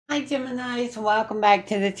Hi Geminis, welcome back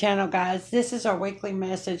to the channel, guys. This is our weekly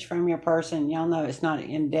message from your person. Y'all know it's not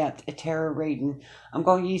in-depth a tarot reading. I'm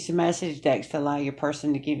going to use the message decks to allow your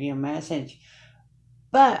person to give you a message,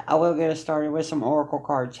 but I will get us started with some oracle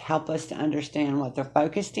cards. Help us to understand what they're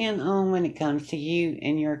focused in on when it comes to you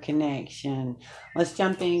and your connection. Let's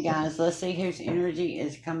jump in, guys. Let's see whose energy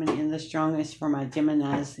is coming in the strongest for my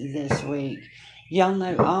Geminis this week. Y'all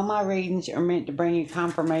know all my readings are meant to bring you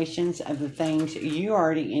confirmations of the things you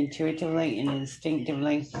already intuitively and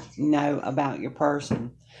instinctively know about your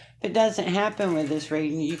person. If it doesn't happen with this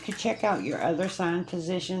reading, you could check out your other sign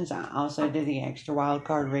positions. I also do the extra wild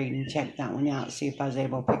card reading. Check that one out. See if I was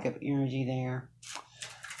able to pick up energy there.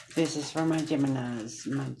 This is for my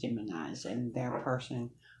Geminis and their person.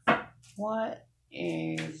 What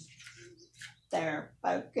is their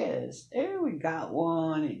focus? Oh, we got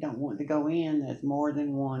one. It don't want to go in. There's more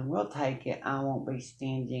than one. We'll take it. I won't be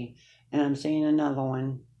stingy. And I'm seeing another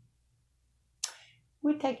one.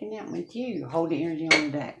 We're taking that one too. Hold the energy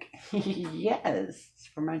on the deck. Yes,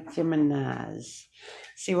 for my Geminis.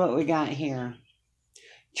 See what we got here.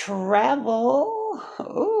 Travel.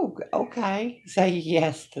 Oh, okay. Say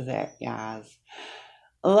yes to that, guys.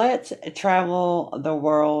 Let's travel the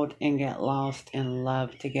world and get lost in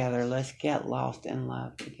love together. Let's get lost in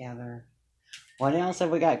love together. What else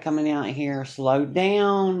have we got coming out here? Slow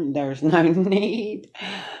down. There's no need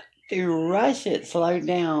to rush it. Slow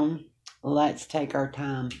down. Let's take our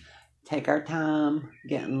time. Take our time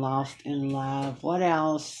getting lost in love. What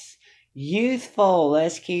else? Youthful.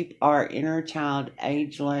 Let's keep our inner child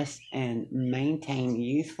ageless and maintain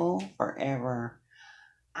youthful forever.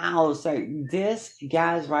 Oh, so this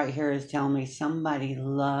guys right here is telling me somebody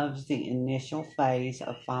loves the initial phase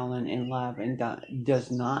of falling in love and does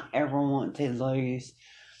not ever want to lose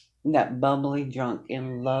that bubbly, drunk,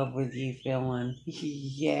 in love with you feeling.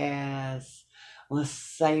 Yes. Let's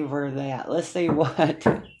savor that. Let's see what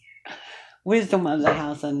wisdom of the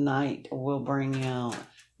house of night will bring out.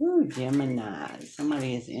 Ooh, Gemini.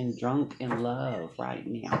 Somebody is drunk in love right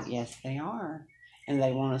now. Yes, they are. And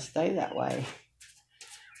they want to stay that way.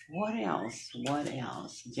 What else? What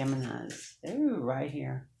else? Geminis. Ooh, right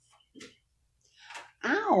here.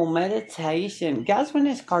 Ow, meditation. Guys, when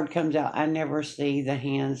this card comes out, I never see the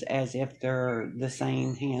hands as if they're the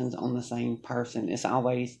same hands on the same person. It's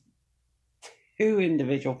always two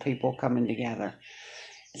individual people coming together.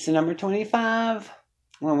 It's the number 25.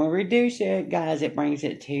 When we reduce it, guys, it brings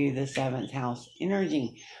it to the 7th house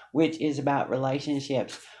energy, which is about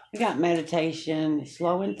relationships. We got meditation,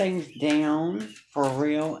 slowing things down for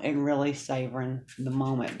real and really savoring the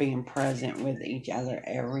moment, being present with each other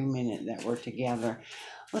every minute that we're together.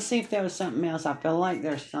 Let's see if there was something else. I feel like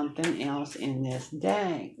there's something else in this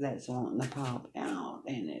deck that's wanting to pop out,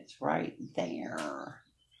 and it's right there.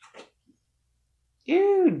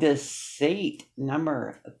 Ooh, deceit,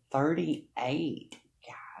 number 38,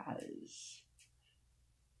 guys.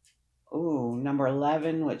 Ooh, number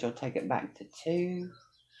 11, which will take it back to 2.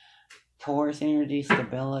 Taurus energy,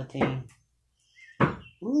 stability.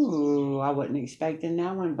 Ooh, I wasn't expecting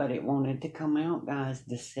that one, but it wanted to come out, guys.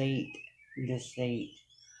 Deceit. Deceit.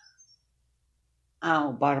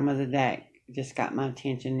 Oh, bottom of the deck. Just got my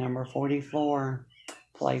attention. Number 44.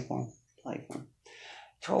 Playful. Playful.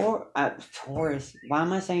 Taurus. Why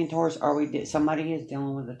am I saying Taurus? Somebody is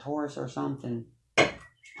dealing with a Taurus or something.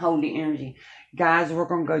 Hold the energy. Guys, we're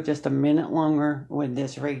going to go just a minute longer with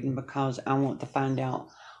this reading because I want to find out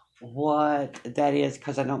what that is,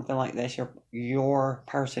 because I don't feel like that's your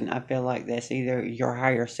person. I feel like that's either your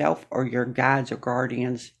higher self or your guides or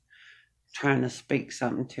guardians trying to speak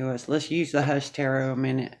something to us. Let's use the Hush Tarot a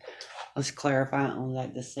minute. Let's clarify on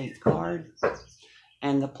that deceit card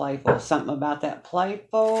and the playful. Something about that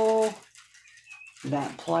playful.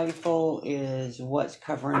 That playful is what's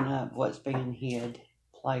covering up, what's being hid.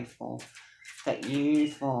 Playful. That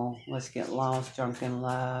youthful. Let's get lost, drunk in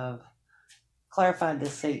love. Clarify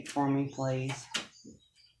deceit for me, please.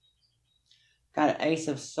 Got an Ace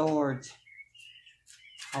of Swords.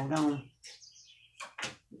 Hold on.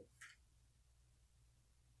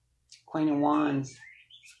 Queen of Wands.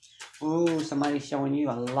 Ooh, somebody's showing you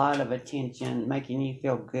a lot of attention, making you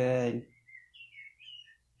feel good.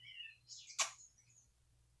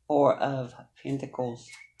 4 of Pentacles.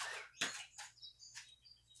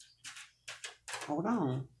 Hold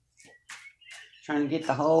on. Trying to get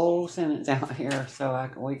the whole sentence out here so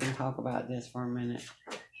we can talk about this for a minute.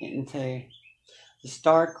 Getting to the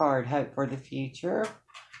Star card, hope for the future,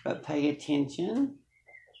 but pay attention.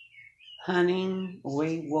 Hunting,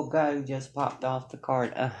 we will go, just popped off the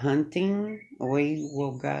card. A hunting, we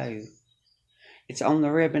will go. It's on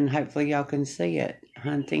the ribbon. Hopefully y'all can see it.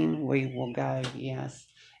 Hunting, we will go, yes.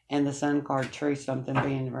 And the Sun card, truth, something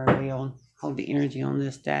being revealed. Hold the energy on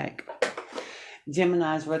this deck.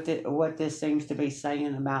 Gemini's, what this seems to be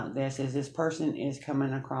saying about this is this person is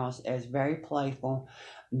coming across as very playful.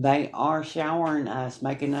 They are showering us,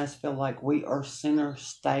 making us feel like we are center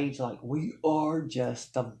stage, like we are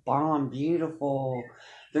just the bomb, beautiful.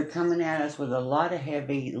 They're coming at us with a lot of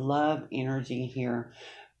heavy love energy here,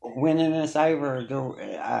 winning us over.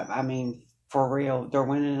 I mean, for real, they're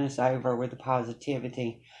winning us over with the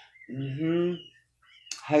positivity.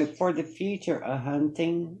 Hope for the future. A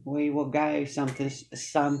hunting, we will go.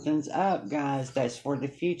 Something's up, guys. That's for the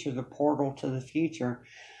future, the portal to the future.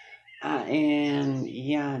 And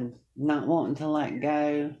yeah, not wanting to let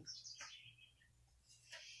go.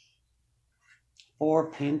 Four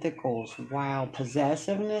of Pentacles. Wow.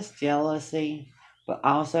 Possessiveness, jealousy, but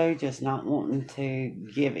also just not wanting to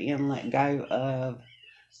give in, let go of.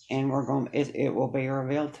 And we're going. It will be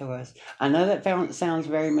revealed to us. I know that sounds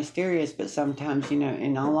very mysterious, but sometimes,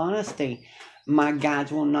 in all honesty, my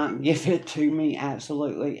guides will not give it to me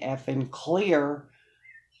absolutely effing clear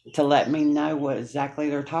to let me know what exactly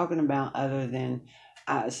they're talking about, other than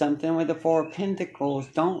something with the Four of Pentacles.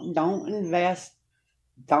 Don't invest.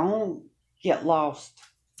 Don't get lost.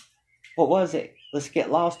 What was it? Let's get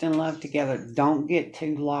lost in love together. Don't get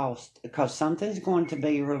too lost, because something's going to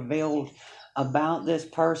be revealed about this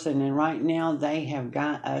person, and right now they have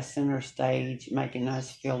got us center stage, making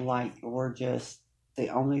us feel like we're just the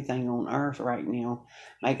only thing on earth right now,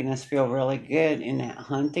 making us feel really good. In that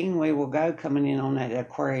hunting, we will go, coming in on that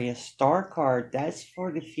Aquarius star card. That's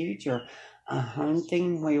for the future. A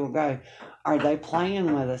hunting, we will go. Are they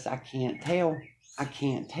playing with us? I can't tell.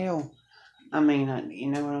 I mean, you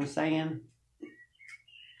know what I'm saying?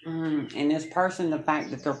 And this person, the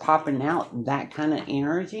fact that they're popping out that kind of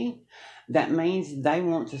energy, that means they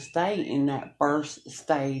want to stay in that first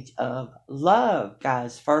stage of love,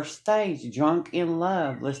 guys. First stage, drunk in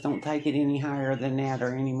love. Let's don't take it any higher than that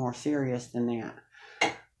or any more serious than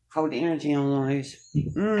that. Hold the energy on those.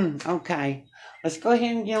 Okay. Let's go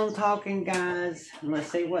ahead and get on talking, guys. Let's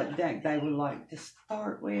see what deck they would like to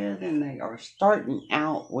start with. And they are starting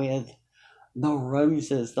out with the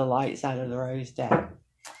roses, the light side of the rose deck.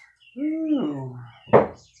 Ooh.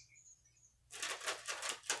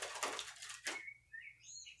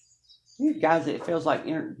 You guys, it feels like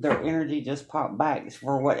their energy just popped back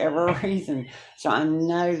for whatever reason. So I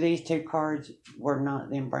know these two cards were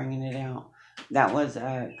not them bringing it out. That was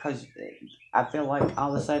because I feel like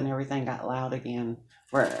all of a sudden everything got loud again.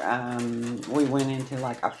 Where we went into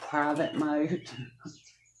like a private mode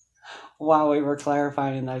while we were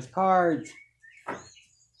clarifying those cards.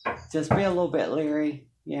 Just be a little bit leery.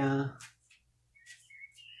 Yeah.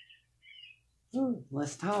 Ooh,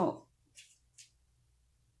 let's talk.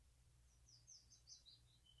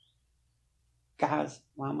 Guys,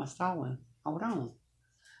 why am I stalling? Hold on.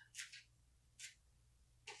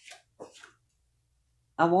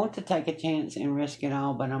 I want to take a chance and risk it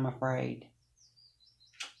all, but I'm afraid.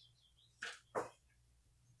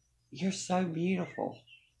 You're so beautiful.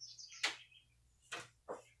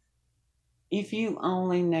 If you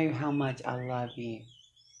only knew how much I love you.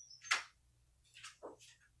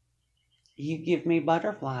 You give me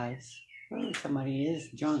butterflies. Ooh, somebody is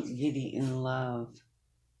drunk, giddy in love.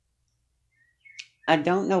 I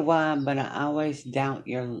don't know why, but I always doubt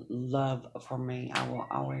your love for me. I will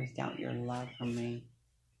always doubt your love for me.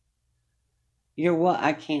 You're what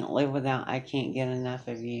I can't live without. I can't get enough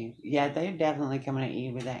of you. Yeah, they're definitely coming at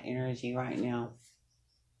you with that energy right now.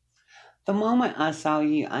 The moment I saw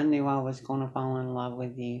you, I knew I was going to fall in love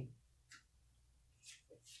with you.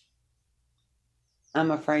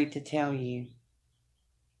 I'm afraid to tell you.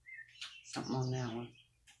 Something on that one.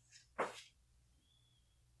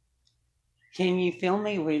 Can you feel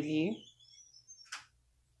me with you?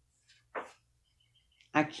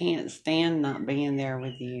 I can't stand not being there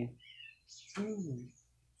with you.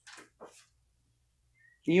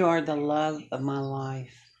 You are the love of my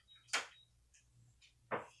life.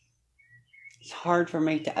 It's hard for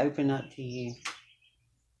me to open up to you.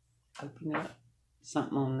 Open up.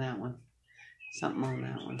 Something on that one. Something on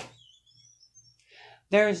that one.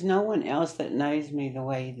 There is no one else that knows me the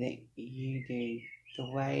way that you do. The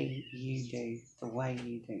way you do. The way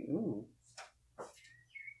you do. Ooh.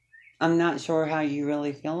 I'm not sure how you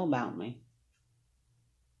really feel about me.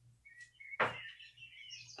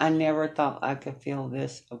 I never thought I could feel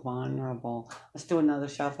this vulnerable. Let's do another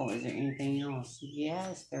shuffle. Is there anything else?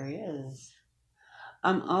 Yes, there is.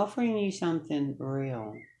 I'm offering you something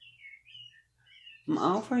real. I'm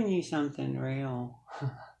offering you something real. I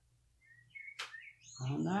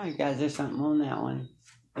don't know, guys. There's something on that one.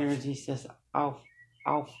 Energy's just off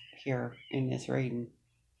here in this reading.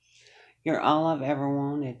 You're all I've ever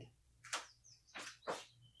wanted.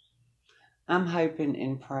 I'm hoping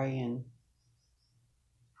and praying.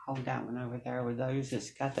 Hold that one over there with those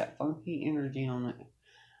that's got that funky energy on it.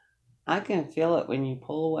 I can feel it when you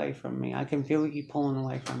pull away from me. I can feel you pulling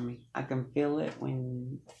away from me. I can feel it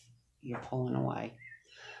when you're pulling away.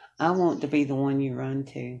 I want to be the one you run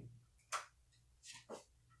to.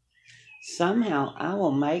 Somehow I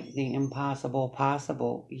will make the impossible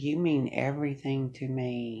possible. You mean everything to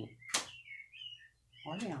me.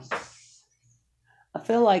 What else? I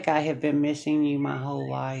feel like I have been missing you my whole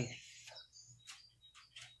life.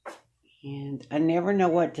 And I never know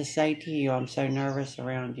what to say to you. I'm so nervous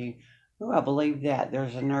around you. Oh, I believe that.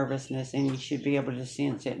 There's a nervousness, and you should be able to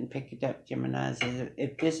sense it and pick it up, Geminis.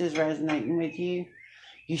 If this is resonating with you,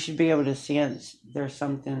 you should be able to sense there's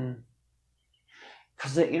something,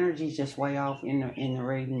 because the energy's just way off in the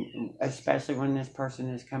reading, especially when this person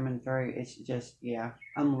is coming through. It's just, yeah,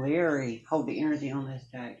 I'm leery. Hold the energy on this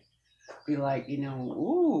deck. Be like,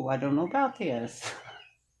 ooh, I don't know about this.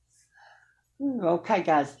 Ooh, okay,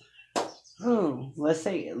 guys. Ooh, let's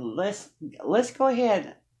see. Let's go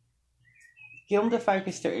ahead. Get them to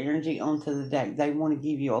focus their energy onto the deck. They want to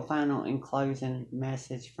give you a final and closing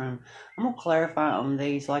message from. I'm going to clarify on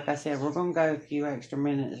these. Like I said, we're going to go a few extra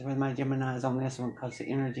minutes with my Geminis on this one because the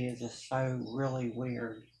energy is just so really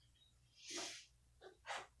weird.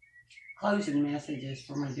 Closing messages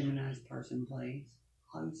for my Geminis person, please.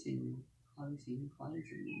 Closing.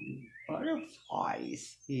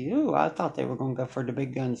 Butterflies. Ew, I thought they were going to go for the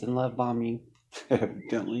big guns and love bomb you.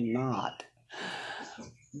 Evidently not.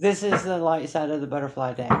 This is the light side of the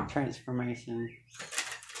butterfly deck. Transformation.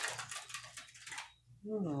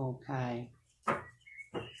 Okay.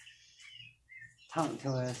 Talk to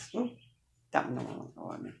us. Ooh, that one don't want to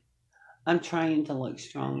go at me. I'm trying to look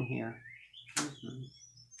strong here.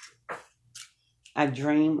 I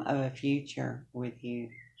dream of a future with you.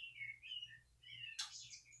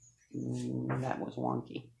 That was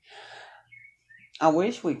wonky. I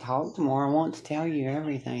wish we talked more. I want to tell you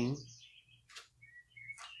everything.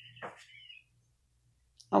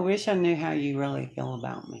 I wish I knew how you really feel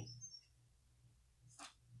about me.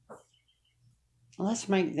 Let's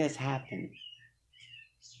make this happen.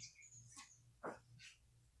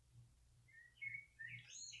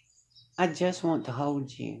 I just want to hold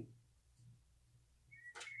you.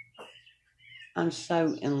 I'm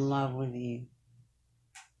so in love with you.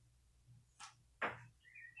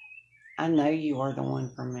 I know you are the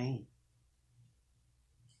one for me.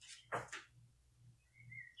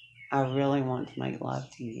 I really want to make love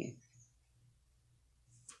to you.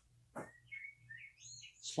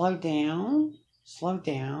 Slow down. Slow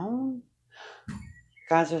down.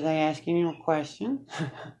 Guys, are they asking you a question?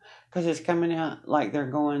 Because it's coming out like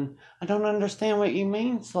they're going, I don't understand what you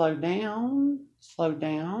mean. Slow down. Slow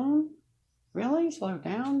down. Really? Slow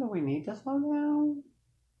down? Do we need to slow down?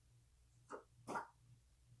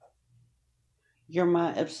 You're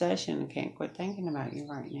my obsession. I can't quit thinking about you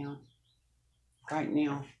right now. Right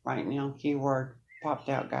now. Right now. Keyword popped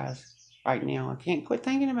out, guys. Right now. I can't quit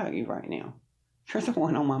thinking about you right now. You're the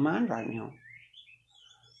one on my mind right now.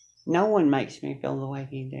 No one makes me feel the way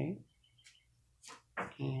you do.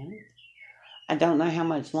 And I don't know how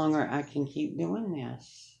much longer I can keep doing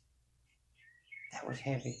this. That was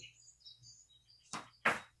heavy.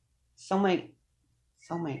 Soulmate.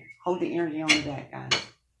 Hold the energy on the deck, guys.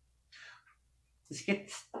 Let's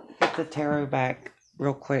get the tarot back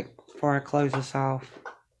real quick before I close this off.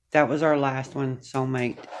 That was our last one,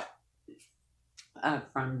 Soulmate,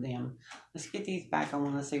 from them. Let's get these back. I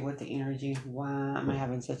want to see what the energy, why I'm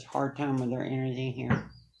having such a hard time with their energy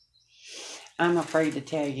here. I'm afraid to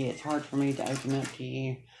tell you. It's hard for me to open up to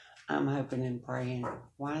you. I'm hoping and praying.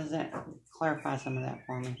 Why is that? Clarify some of that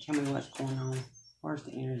for me. Tell me what's going on. Where's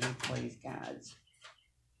the energy, please, guides?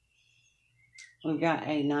 We've got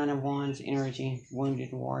a 9 of Wands energy,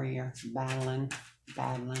 wounded warrior, battling.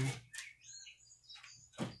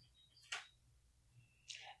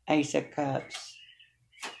 Ace of Cups,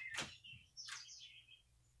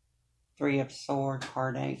 3 of Swords,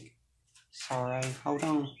 heartache, sorrow. Hold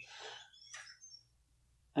on.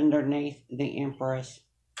 Underneath the Empress,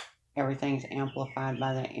 everything's amplified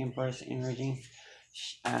by the Empress energy.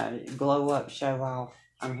 Glow up, show off.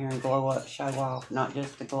 I'm hearing glow up, show off. Not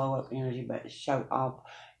just the glow up energy, but show off.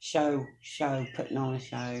 Show, putting on a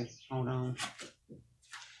show. Hold on.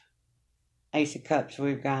 Ace of Cups,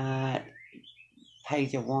 we've got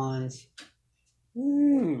Page of Wands.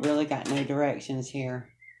 Really got no directions here.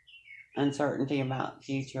 Uncertainty about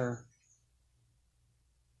future.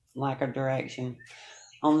 Lack of direction.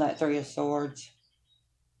 On that 3 of Swords,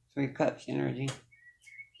 3 Cups energy.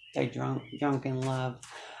 They drunk in love.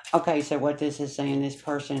 Okay, so what this is saying, this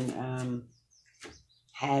person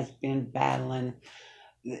has been battling.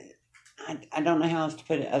 I don't know how else to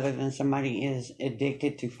put it other than somebody is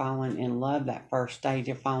addicted to falling in love, that first stage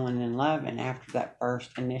of falling in love. And after that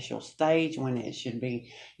first initial stage, when it should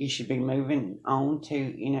be, you should be moving on to,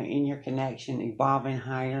 in your connection, evolving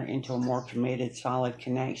higher into a more committed, solid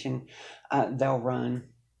connection, they'll run.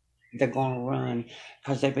 They're going to run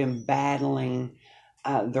because they've been battling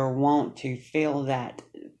their want to feel that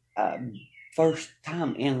uh, first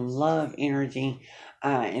time in love energy,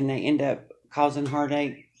 and they end up causing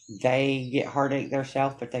heartache. They get heartache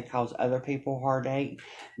themselves, but they cause other people heartache.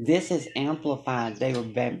 This is amplified.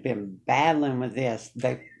 They've been battling with this.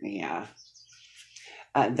 They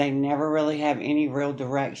never really have any real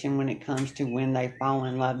direction when it comes to when they fall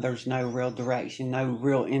in love. There's no real direction, no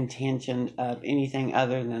real intention of anything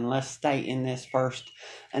other than let's stay in this first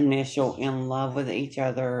initial in love with each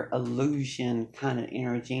other illusion kind of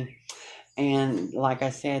energy. And like I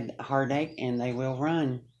said, heartache, and they will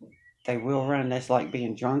run. They will run. That's like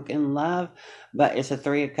being drunk in love, but it's a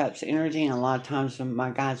Three of Cups energy, and a lot of times my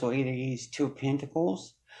guys will either use Two of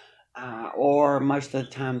Pentacles, or most of the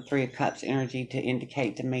time Three of Cups energy to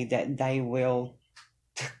indicate to me that they will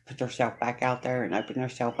put themselves back out there and open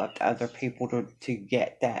themselves up to other people to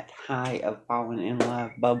get that high of falling in love,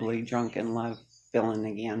 bubbly, drunk in love feeling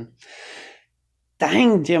again.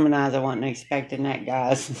 Dang, Geminis, I wasn't expecting that,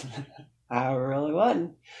 guys. I really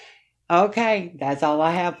wasn't. Okay, that's all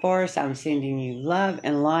I have for us. I'm sending you love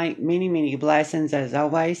and light, many, many blessings as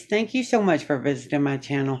always. Thank you so much for visiting my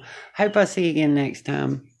channel. Hope I'll see you again next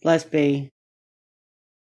time. Bless be.